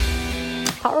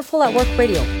Powerful at Work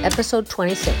Radio, episode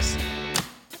 26.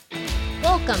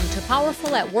 Welcome to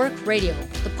Powerful at Work Radio,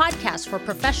 the podcast for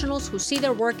professionals who see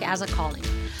their work as a calling.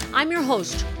 I'm your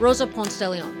host, Rosa Ponce de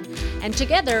Leon, and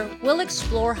together we'll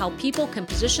explore how people can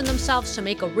position themselves to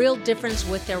make a real difference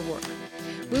with their work.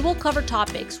 We will cover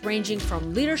topics ranging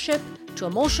from leadership to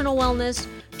emotional wellness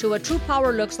to what true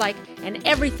power looks like and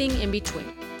everything in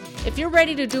between. If you're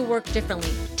ready to do work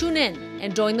differently, tune in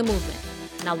and join the movement.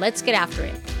 Now let's get after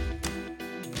it.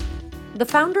 The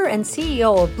founder and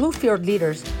CEO of Blue Fjord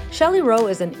Leaders, Shelley Rowe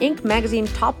is an Inc. magazine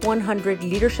top 100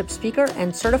 leadership speaker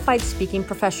and certified speaking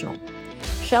professional.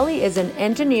 Shelley is an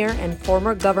engineer and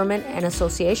former government and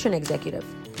association executive.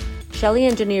 Shelley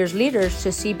engineers leaders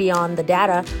to see beyond the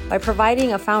data by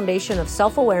providing a foundation of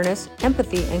self-awareness,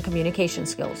 empathy, and communication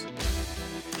skills.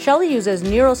 Shelley uses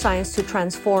neuroscience to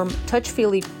transform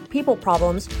touch-feely people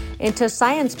problems into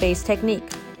science-based technique.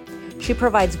 She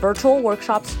provides virtual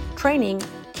workshops, training,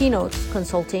 keynotes,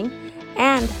 consulting,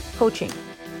 and coaching.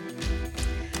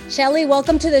 Shelley,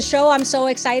 welcome to the show. I'm so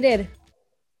excited.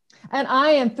 And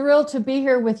I am thrilled to be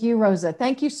here with you, Rosa.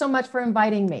 Thank you so much for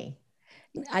inviting me.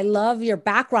 I love your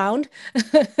background.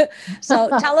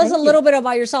 So tell us a little bit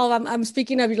about yourself. I'm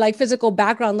speaking of your like physical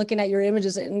background, looking at your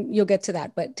images, and you'll get to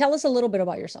that. But tell us a little bit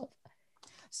about yourself.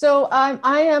 So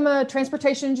I am a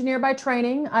transportation engineer by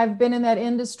training. I've been in that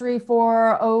industry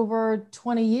for over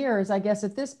 20 years, I guess,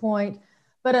 at this point.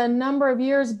 But a number of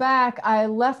years back, I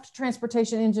left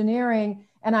transportation engineering,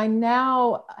 and I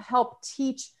now help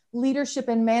teach leadership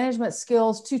and management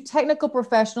skills to technical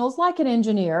professionals like an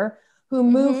engineer who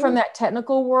move from that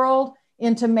technical world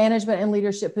into management and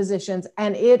leadership positions.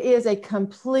 And it is a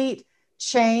complete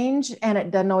change, and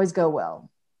it doesn't always go well.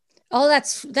 Oh,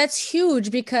 that's huge,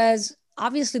 because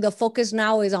obviously the focus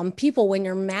now is on people. When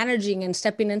you're managing and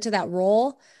stepping into that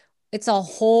role, it's a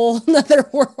whole nother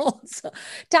world. So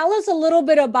tell us a little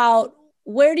bit about,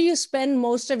 where do you spend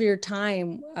most of your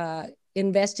time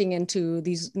investing into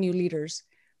these new leaders?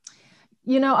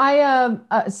 You know, I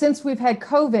since we've had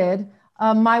COVID,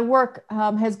 my work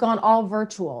has gone all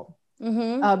virtual.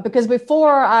 Because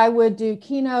before I would do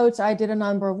keynotes, I did a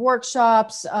number of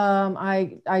workshops.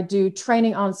 I do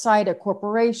training on site at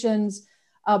corporations,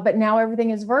 but now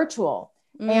everything is virtual.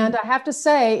 And I have to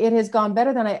say, it has gone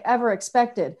better than I ever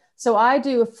expected. So I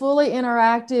do a fully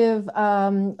interactive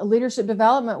leadership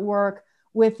development work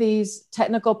with these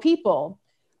technical people.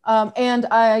 And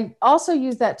I also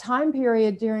use that time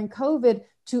period during COVID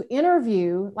to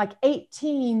interview like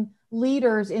 18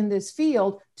 leaders in this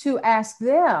field to ask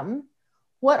them,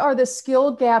 what are the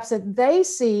skill gaps that they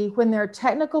see when their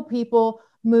technical people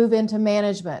move into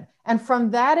management? And from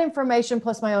that information,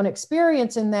 plus my own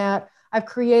experience in that, I've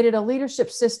created a leadership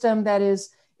system that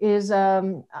is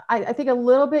I think a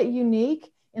little bit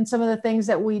unique in some of the things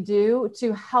that we do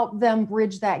to help them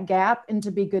bridge that gap and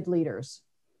to be good leaders.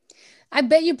 I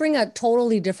bet you bring a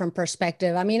totally different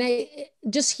perspective. I mean,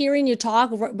 just hearing you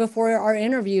talk before our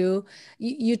interview,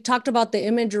 you talked about the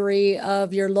imagery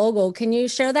of your logo. Can you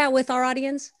share that with our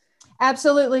audience?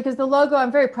 Absolutely, because the logo,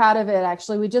 I'm very proud of it,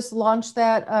 actually. We just launched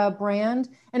that brand,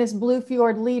 and it's Blue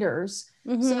Fjord Leaders.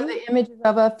 So the image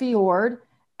of a fjord.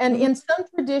 And in some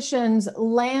traditions,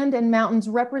 land and mountains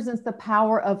represents the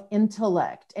power of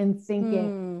intellect and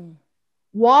thinking.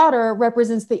 Water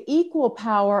represents the equal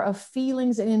power of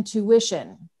feelings and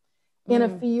intuition. In a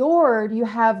fjord, you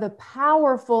have the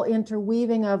powerful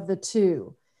interweaving of the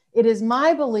two. It is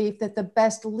my belief that the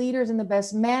best leaders and the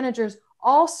best managers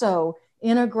also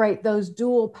integrate those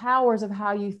dual powers of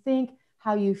how you think,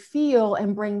 how you feel,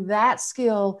 and bring that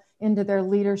skill into their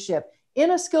leadership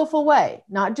in a skillful way,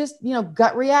 not just,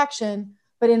 gut reaction,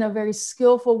 but in a very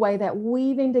skillful way. That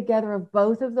weaving together of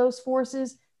both of those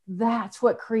forces, that's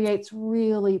what creates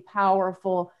really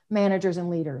powerful managers and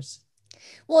leaders.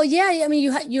 Well, yeah, I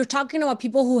mean, you're talking about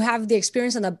people who have the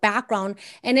experience and the background,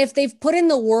 and if they've put in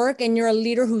the work and you're a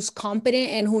leader who's competent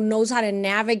and who knows how to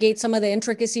navigate some of the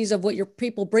intricacies of what your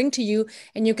people bring to you,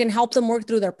 and you can help them work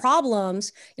through their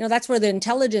problems, that's where the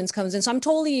intelligence comes in. So I'm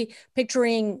totally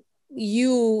picturing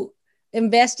you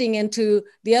investing into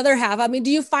the other half. I mean,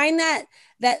 do you find that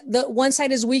the one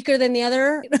side is weaker than the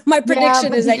other? My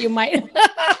prediction is that you might.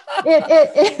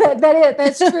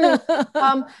 That's true.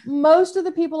 Most of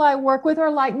the people I work with are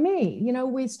like me.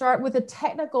 We start with a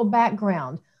technical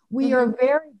background. We are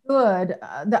very good.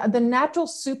 The natural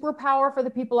superpower for the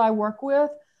people I work with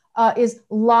is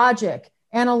logic,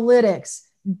 analytics,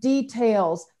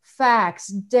 details, facts,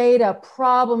 data,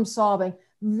 problem solving.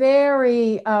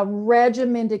 Very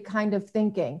regimented kind of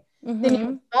thinking. Then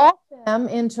you evolve them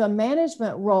into a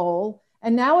management role.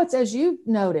 And now it's, as you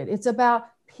noted, it's about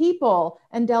people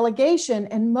and delegation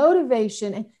and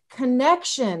motivation and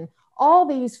connection, all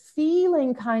these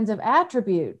feeling kinds of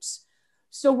attributes.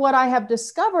 So what I have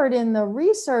discovered in the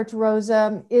research,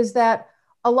 Rosa, is that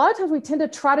a lot of times we tend to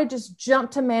try to just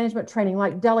jump to management training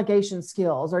like delegation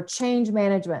skills or change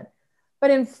management.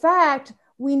 But in fact,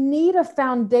 we need a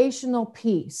foundational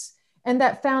piece. And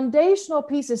that foundational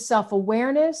piece is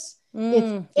self-awareness.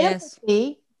 It's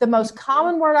empathy, the most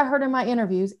common word I heard in my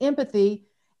interviews, empathy,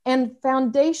 and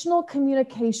foundational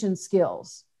communication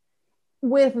skills.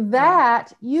 With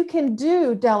that, you can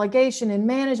do delegation and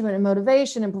management and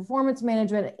motivation and performance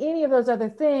management, and any of those other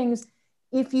things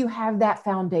if you have that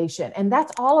foundation. And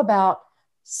that's all about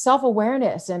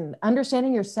self-awareness and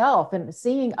understanding yourself and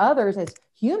seeing others as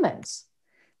humans.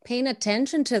 Paying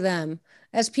attention to them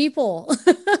as people.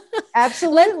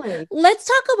 Absolutely. Let's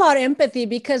talk about empathy,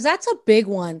 because that's a big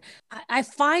one. I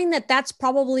find that that's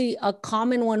probably a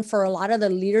common one for a lot of the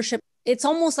leadership. It's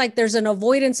almost like there's an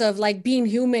avoidance of like being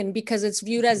human because it's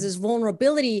viewed as this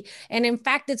vulnerability. And in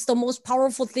fact, it's the most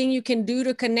powerful thing you can do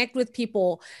to connect with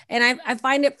people. And I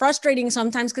find it frustrating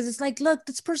sometimes because it's like, look,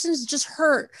 this person's just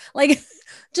hurt. Like,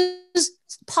 just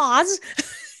pause,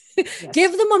 yes.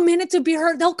 Give them a minute to be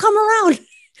hurt. They'll come around.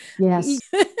 Yes.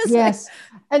 Yes.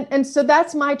 And so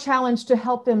that's my challenge, to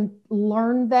help them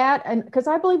learn that. And because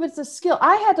I believe it's a skill.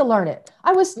 I had to learn it.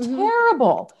 I was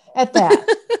terrible at that.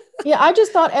 Yeah. I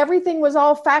just thought everything was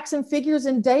all facts and figures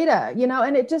and data,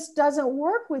 and it just doesn't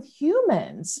work with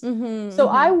humans. So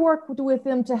I work with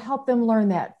them to help them learn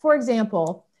that. For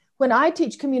example, when I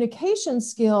teach communication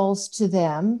skills to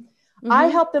them, I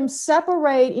help them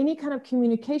separate any kind of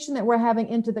communication that we're having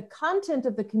into the content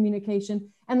of the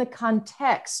communication and the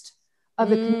context of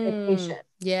the communication.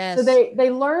 Yes. So they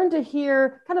learn to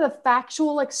hear kind of the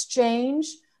factual exchange,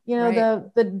 right.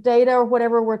 the data or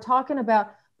whatever we're talking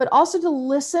about, but also to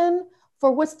listen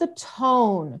for what's the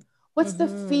tone, what's the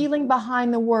feeling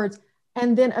behind the words,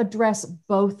 and then address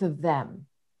both of them.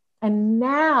 And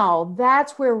now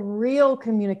that's where real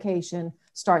communication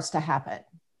starts to happen.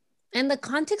 And the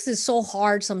context is so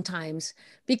hard sometimes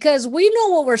because we know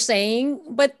what we're saying,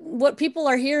 but what people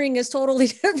are hearing is totally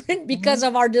different because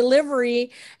of our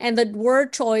delivery and the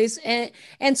word choice.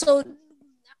 And so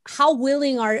how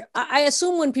willing I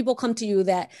assume when people come to you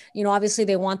that, obviously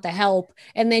they want the help,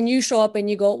 and then you show up and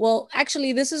you go, well,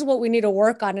 actually, this is what we need to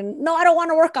work on. And no, I don't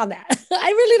want to work on that. I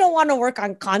really don't want to work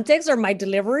on context or my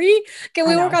delivery. Can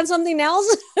we work on something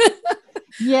else?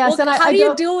 Yes. Well, and how do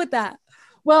you deal with that?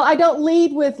 Well, I don't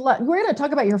lead with, we're going to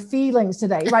talk about your feelings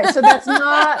today, right? So that's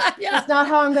not, that's not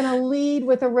how I'm going to lead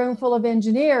with a room full of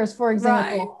engineers, for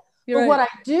example. Right. But what I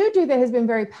do that has been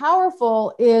very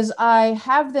powerful is I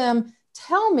have them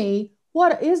tell me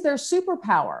what is their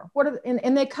superpower.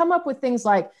 And they come up with things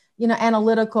like,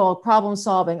 analytical, problem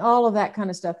solving, all of that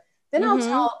kind of stuff. Then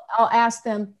I'll ask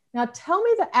them, now tell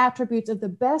me the attributes of the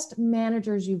best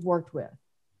managers you've worked with.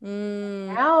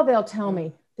 Now they'll tell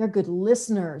me they're good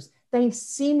listeners. They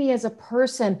see me as a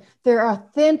person. They're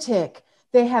authentic.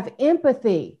 They have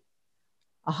empathy.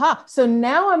 So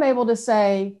now I'm able to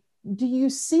say, do you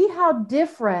see how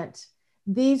different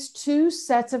these two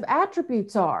sets of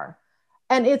attributes are?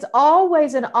 And it's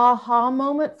always an aha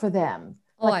moment for them.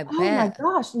 Like, I bet. Oh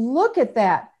my gosh, look at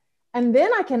that. And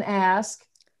then I can ask,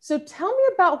 so tell me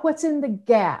about what's in the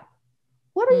gap.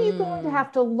 What are you going to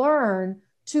have to learn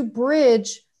to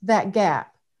bridge that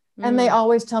gap? And they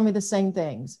always tell me the same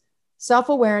things: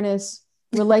 self-awareness,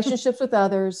 relationships with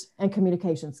others, and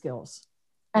communication skills.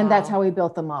 And that's how we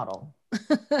built the model.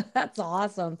 That's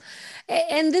awesome.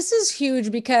 And this is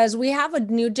huge because we have a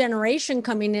new generation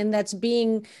coming in that's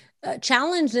being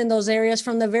challenged in those areas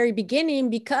from the very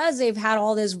beginning because they've had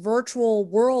all this virtual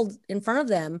world in front of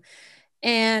them.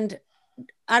 And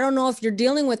I don't know if you're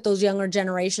dealing with those younger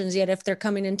generations yet, if they're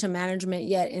coming into management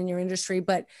yet in your industry,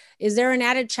 but is there an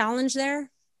added challenge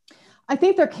there? I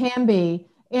think there can be.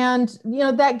 And,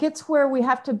 that gets where we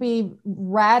have to be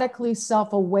radically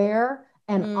self-aware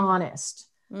and honest.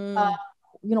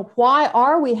 Why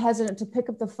are we hesitant to pick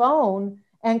up the phone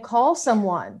and call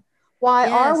someone? Why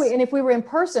are we, and if we were in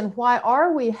person, why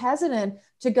are we hesitant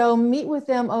to go meet with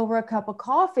them over a cup of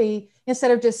coffee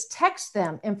instead of just text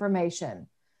them information?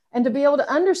 And to be able to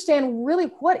understand really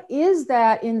what is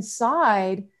that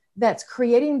inside that's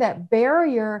creating that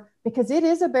barrier, because it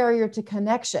is a barrier to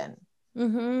connection.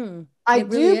 I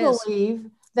do believe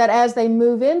that as they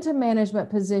move into management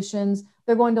positions,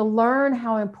 they're going to learn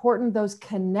how important those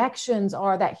connections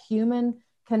are, that human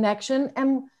connection.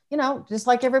 And, just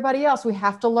like everybody else, we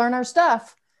have to learn our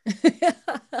stuff.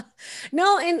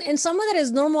 No, and some of that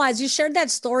is normalized. You shared that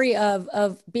story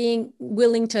of being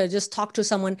willing to just talk to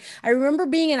someone. I remember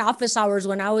being in office hours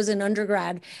when I was in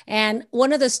undergrad, and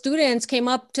one of the students came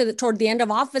up toward the end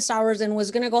of office hours and was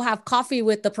gonna go have coffee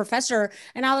with the professor.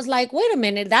 And I was like, wait a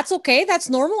minute, that's okay, that's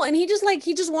normal. And he just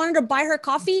wanted to buy her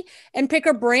coffee and pick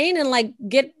her brain and like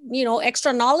get,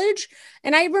 extra knowledge.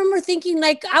 And I remember thinking,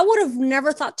 like, I would have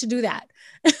never thought to do that.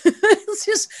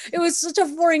 It was such a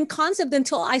foreign concept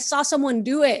until I saw someone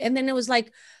do it. And then it was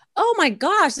like, oh my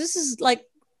gosh, this is like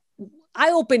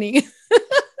eye-opening.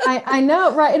 I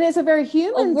know, right? And it's a very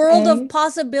human a world thing. Of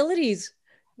possibilities.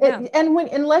 Yeah.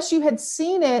 Unless you had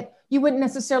seen it, you wouldn't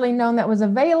necessarily known that was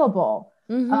available.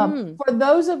 For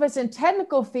those of us in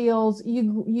technical fields,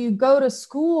 you go to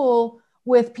school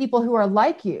with people who are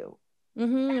like you.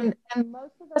 And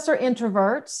most of us are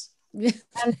introverts.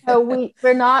 And so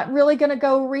we're not really going to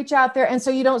go reach out there. And so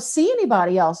you don't see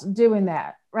anybody else doing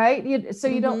that, right? You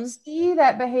don't see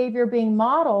that behavior being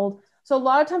modeled. So a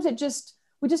lot of times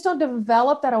we just don't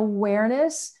develop that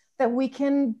awareness that we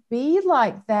can be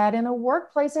like that in a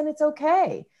workplace, and it's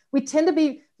okay. We tend to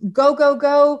be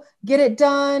go, get it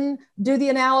done, do the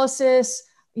analysis,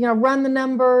 run the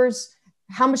numbers.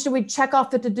 How much do we check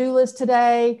off the to-do list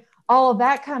today? All of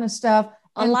that kind of stuff.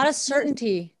 A lot of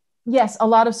certainty. Yes, a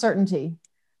lot of certainty.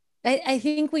 I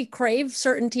think we crave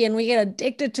certainty and we get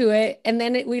addicted to it. And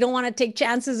then we don't want to take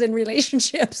chances in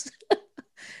relationships.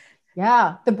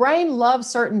 Yeah, the brain loves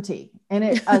certainty,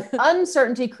 and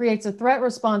uncertainty creates a threat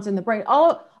response in the brain.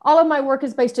 All of my work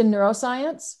is based in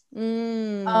neuroscience.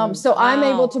 So I'm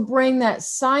able to bring that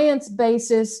science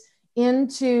basis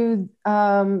into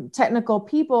technical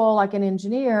people like an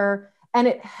engineer, and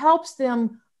it helps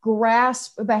them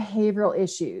grasp behavioral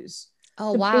issues.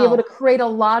 Oh, to wow. be able to create a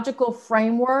logical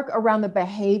framework around the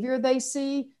behavior they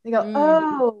see. They go,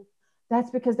 oh, that's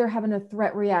because they're having a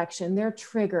threat reaction. They're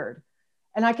triggered.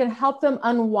 And I can help them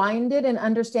unwind it and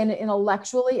understand it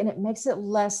intellectually, and it makes it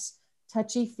less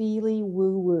touchy-feely,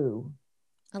 woo-woo.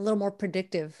 A little more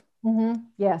predictive.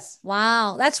 Yes.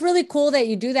 Wow. That's really cool that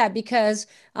you do that, because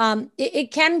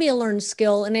it can be a learned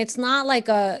skill, and it's not like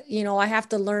I have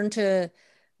to learn to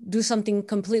do something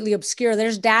completely obscure.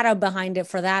 There's data behind it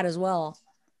for that as well.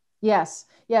 Yes.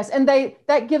 And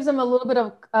that gives them a little bit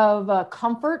of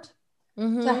comfort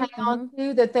to hang on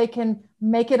to, that they can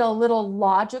make it a little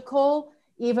logical,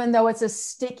 even though it's a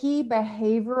sticky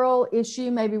behavioral issue,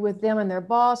 maybe with them and their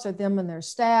boss or them and their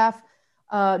staff.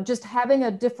 Just having a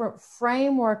different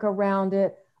framework around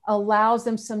it allows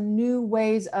them some new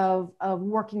ways of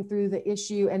working through the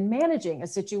issue and managing a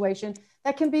situation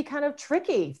that can be kind of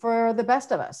tricky for the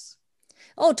best of us.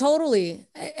 Oh, totally.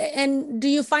 And do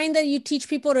you find that you teach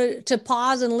people to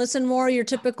pause and listen more, your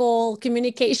typical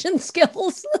communication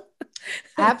skills?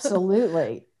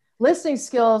 Absolutely. Listening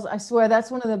skills, I swear, that's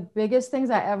one of the biggest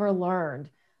things I ever learned.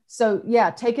 So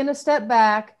yeah, taking a step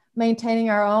back,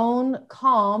 maintaining our own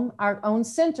calm, our own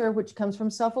center, which comes from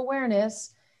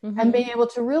self-awareness, and being able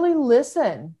to really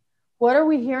listen. What are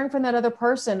we hearing from that other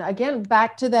person? Again,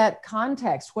 back to that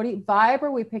context. What vibe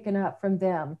are we picking up from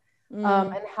them?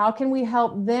 And how can we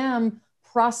help them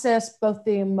process both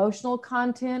the emotional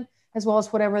content as well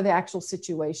as whatever the actual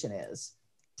situation is?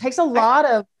 It takes a lot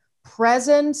of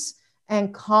presence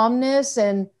and calmness.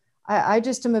 And I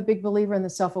just am a big believer in the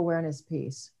self-awareness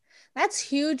piece. That's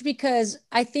huge, because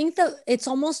I think that it's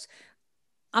almost,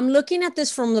 I'm looking at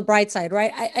this from the bright side,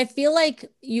 right? I feel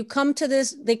like they come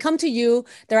to you,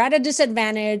 they're at a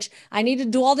disadvantage. I need to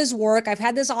do all this work. I've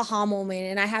had this aha moment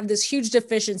and I have this huge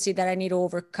deficiency that I need to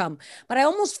overcome. But I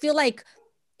almost feel like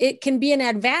it can be an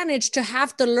advantage to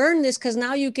have to learn this, because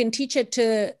now you can teach it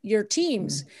to your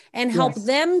teams and help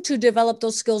them to develop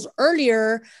those skills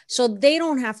earlier, so they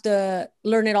don't have to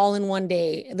learn it all in one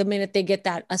day the minute they get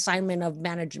that assignment of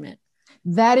management.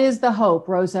 That is the hope,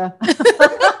 Rosa.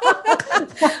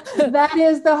 That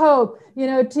is the hope.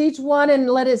 Teach one and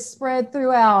let it spread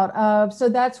throughout. So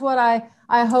that's what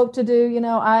I hope to do.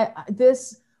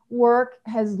 This work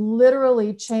has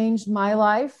literally changed my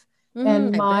life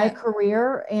and my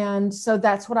career. And so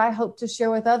that's what I hope to share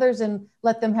with others, and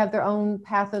let them have their own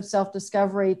path of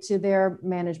self-discovery to their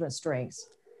management strengths.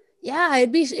 Yeah,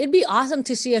 it'd be awesome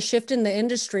to see a shift in the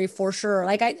industry for sure.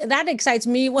 Like that excites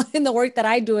me in the work that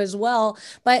I do as well.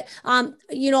 But are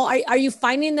you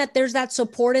finding that there's that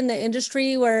support in the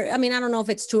industry where, I mean, I don't know if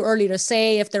it's too early to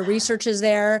say if the research is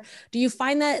there. Do you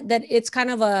find that it's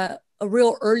kind of a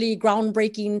real early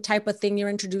groundbreaking type of thing you're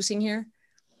introducing here?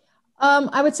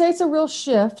 I would say it's a real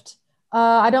shift.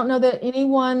 I don't know that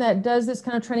anyone that does this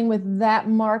kind of training with that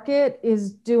market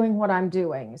is doing what I'm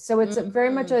doing. So it's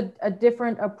very much a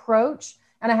different approach.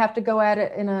 and I have to go at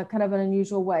it in a kind of an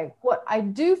unusual way. What I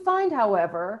do find,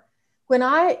 however, when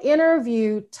I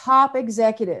interview top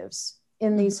executives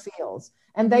in these fields,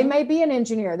 and they may be an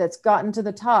engineer that's gotten to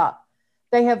the top,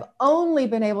 they have only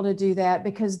been able to do that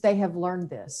because they have learned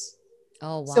this.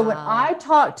 Oh, wow. So when I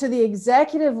talk to the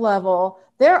executive level,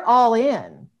 they're all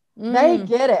in. They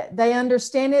get it. They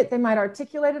understand it. They might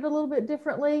articulate it a little bit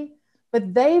differently,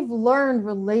 but they've learned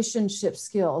relationship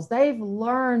skills. They've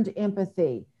learned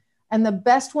empathy. And the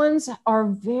best ones are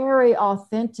very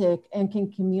authentic and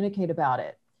can communicate about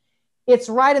it. It's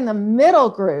right in the middle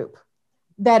group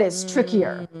that is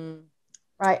trickier,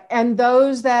 right? And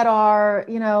those that are,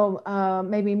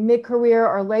 maybe mid-career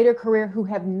or later career who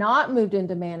have not moved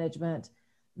into management,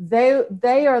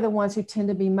 they are the ones who tend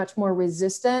to be much more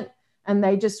resistant, and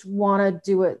they just want to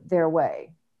do it their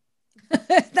way.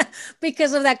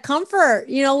 Because of that comfort,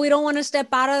 we don't want to step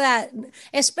out of that,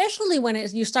 especially when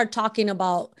you start talking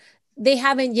about they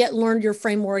haven't yet learned your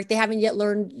framework. They haven't yet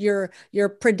learned your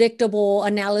predictable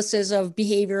analysis of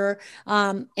behavior.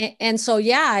 And so,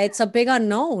 yeah, it's a big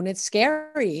unknown. It's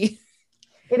scary.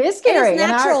 It is scary. It's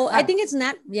natural. I think it's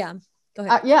not. Yeah. Go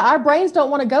ahead. Our brains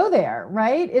don't want to go there,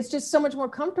 right? It's just so much more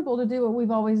comfortable to do what we've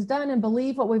always done and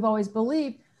believe what we've always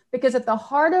believed, because at the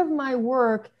heart of my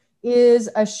work is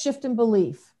a shift in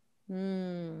belief.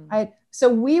 Right? So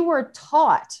we were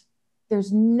taught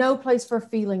there's no place for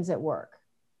feelings at work.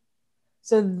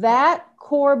 So that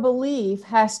core belief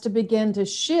has to begin to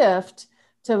shift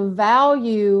to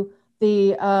value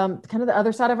the kind of the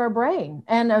other side of our brain,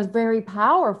 and a very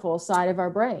powerful side of our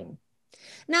brain.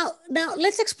 Now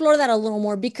let's explore that a little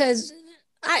more, because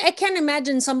I can't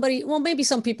imagine somebody, well, maybe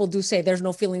some people do say there's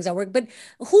no feelings at work, but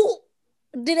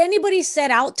did anybody set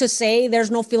out to say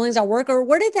there's no feelings at work, or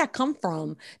where did that come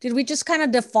from? Did we just kind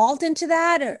of default into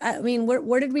that? Or, I mean,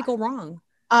 where did we go wrong?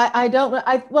 I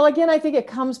think it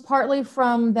comes partly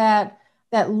from that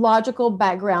logical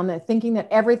background, that thinking that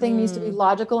everything needs to be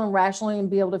logical and rational and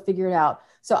be able to figure it out.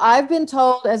 So I've been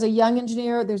told as a young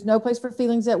engineer, there's no place for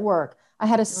feelings at work. I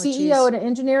had a CEO at an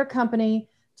engineer company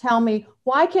tell me,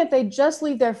 why can't they just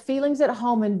leave their feelings at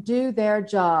home and do their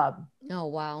job? Oh,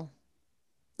 wow.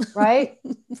 Right?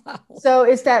 Wow. So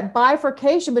it's that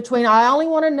bifurcation between, I only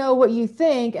want to know what you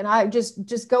think, and I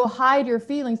just go hide your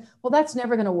feelings. Well, that's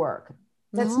never going to work.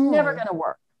 That's never going to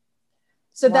work.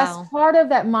 So that's part of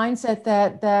that mindset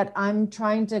that I'm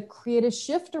trying to create a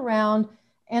shift around,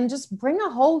 and just bring a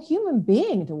whole human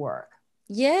being to work.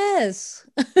 Yes,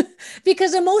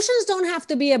 because emotions don't have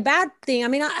to be a bad thing. I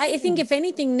mean, I think if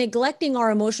anything, neglecting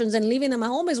our emotions and leaving them at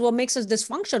home is what makes us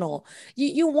dysfunctional.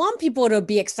 You want people to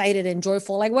be excited and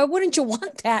joyful. Like, why wouldn't you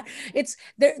want that?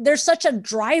 There's such a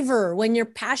driver when you're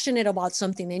passionate about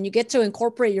something and you get to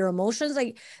incorporate your emotions.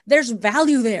 Like, there's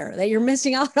value there that you're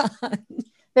missing out on.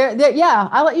 Yeah,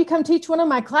 I'll let you come teach one of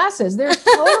my classes. There's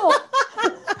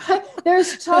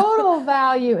total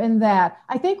value in that.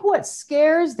 I think what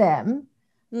scares them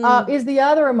is the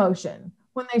other emotion.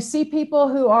 When they see people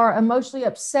who are emotionally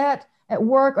upset at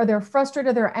work, or they're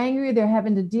frustrated, they're angry, they're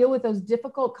having to deal with those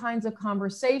difficult kinds of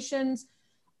conversations.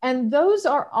 And those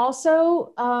are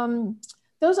also,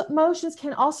 those emotions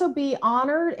can also be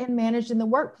honored and managed in the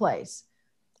workplace.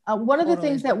 One of the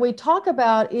things that we talk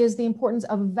about is the importance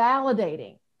of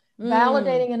validating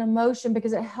an emotion,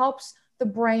 because it helps the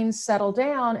brain settle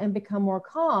down and become more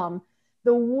calm.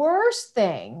 The worst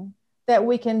thing that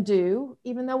we can do,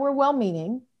 even though we're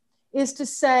well-meaning, is to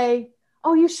say,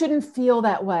 oh, you shouldn't feel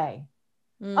that way.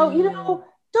 Oh,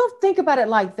 don't think about it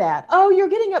like that. Oh, you're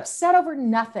getting upset over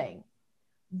nothing.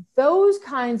 Those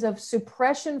kinds of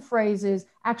suppression phrases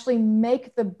actually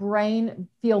make the brain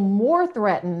feel more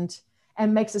threatened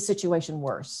and makes the situation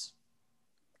worse.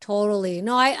 Totally.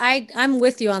 No, I'm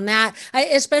with you on that.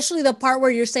 Especially the part where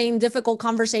you're saying difficult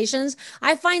conversations.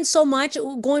 I find so much,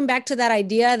 going back to that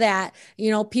idea that,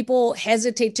 people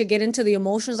hesitate to get into the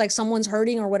emotions, like someone's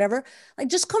hurting or whatever, like,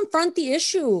 just confront the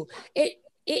issue.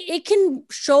 It can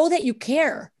show that you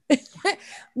care.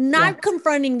 Not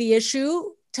confronting the issue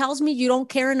tells me you don't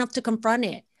care enough to confront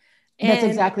it. That's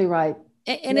exactly right.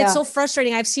 And it's so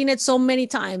frustrating. I've seen it so many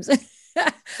times.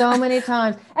 So many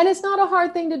times. And it's not a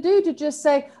hard thing to do, to just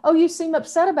say, oh, you seem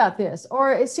upset about this,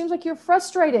 or it seems like you're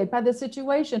frustrated by the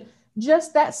situation.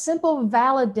 Just that simple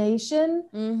validation,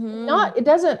 it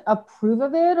doesn't approve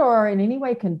of it or in any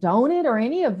way condone it or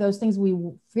any of those things we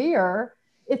fear.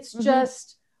 It's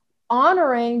just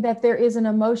honoring that there is an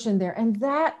emotion there. And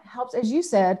that helps, as you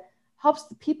said, helps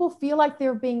people feel like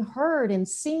they're being heard and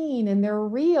seen, and they're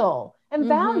real and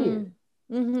valued.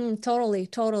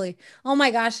 Totally. Oh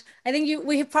my gosh. I think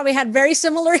we have probably had very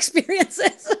similar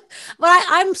experiences. But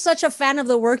I'm such a fan of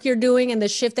the work you're doing and the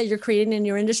shift that you're creating in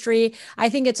your industry. I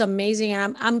think it's amazing.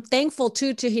 And I'm thankful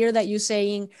too to hear that you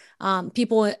saying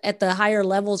people at the higher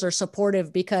levels are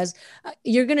supportive, because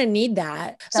you're going to need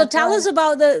that. So tell us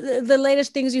about the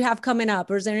latest things you have coming up.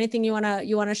 Or is there anything you want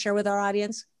to share with our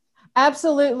audience?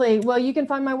 Absolutely. Well, you can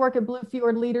find my work at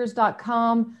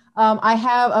bluefjordleaders.com. I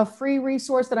have a free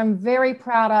resource that I'm very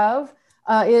proud of,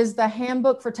 is the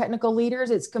Handbook for Technical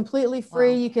Leaders. It's completely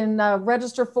free. Wow. You can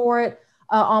register for it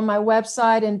on my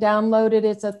website and download it.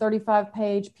 It's a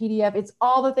 35-page PDF. It's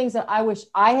all the things that I wish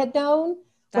I had known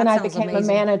when I became a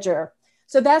manager.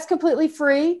 So that's completely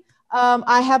free.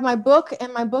 I have my book,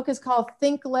 and my book is called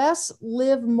Think Less,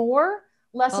 Live More.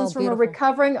 Lessons from a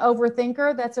Recovering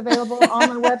Overthinker. That's available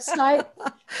on my website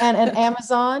and at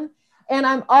Amazon. And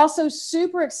I'm also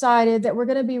super excited that we're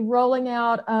going to be rolling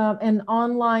out an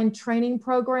online training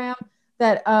program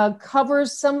that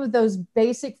covers some of those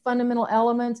basic fundamental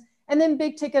elements, and then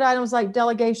big ticket items like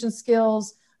delegation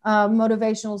skills,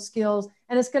 motivational skills.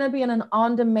 And it's going to be in an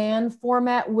on-demand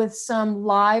format with some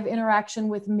live interaction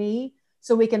with me,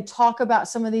 so we can talk about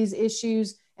some of these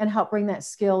issues and help bring that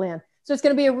skill in. So it's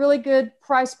going to be a really good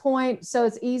price point. So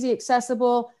it's easy,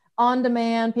 accessible, on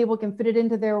demand. People can fit it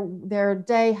into their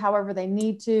day however they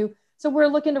need to. So we're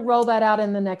looking to roll that out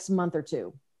in the next month or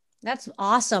two. That's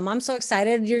awesome. I'm so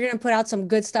excited. You're going to put out some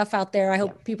good stuff out there. I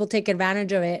hope people take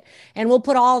advantage of it. And we'll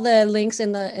put all the links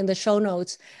in the show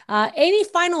notes. Any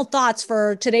final thoughts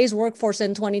for today's workforce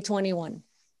in 2021?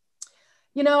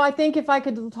 You know, I think if I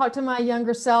could talk to my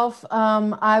younger self,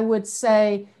 I would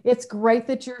say it's great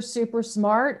that you're super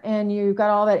smart and you've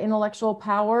got all that intellectual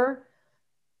power.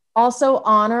 Also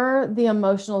honor the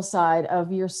emotional side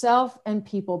of yourself and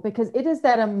people, because it is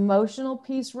that emotional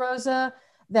piece, Rosa,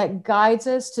 that guides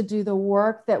us to do the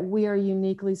work that we are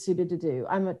uniquely suited to do.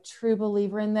 I'm a true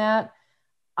believer in that.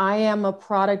 I am a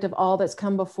product of all that's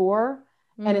come before.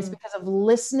 And it's because of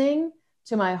listening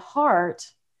to my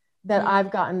heart that I've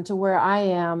gotten to where I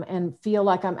am and feel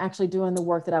like I'm actually doing the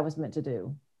work that I was meant to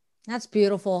do. That's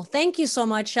beautiful. Thank you so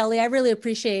much, Shelly. I really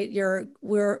appreciate your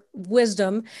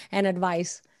wisdom and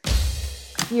advice.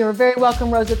 You're very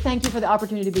welcome, Rosa. Thank you for the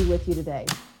opportunity to be with you today.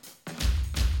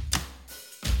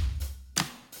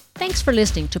 Thanks for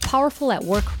listening to Powerful at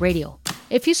Work Radio.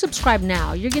 If you subscribe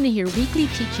now, you're going to hear weekly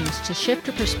teachings to shift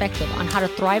your perspective on how to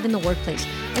thrive in the workplace,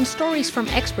 and stories from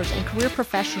experts and career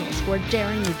professionals who are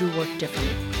daring to do work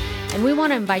differently. And we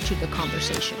want to invite you to the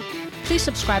conversation. Please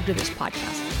subscribe to this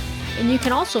podcast. And you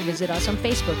can also visit us on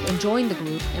Facebook and join the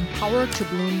group Empower to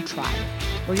Bloom Tribe,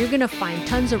 where you're going to find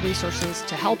tons of resources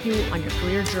to help you on your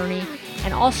career journey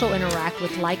and also interact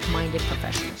with like-minded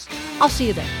professionals. I'll see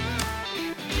you there.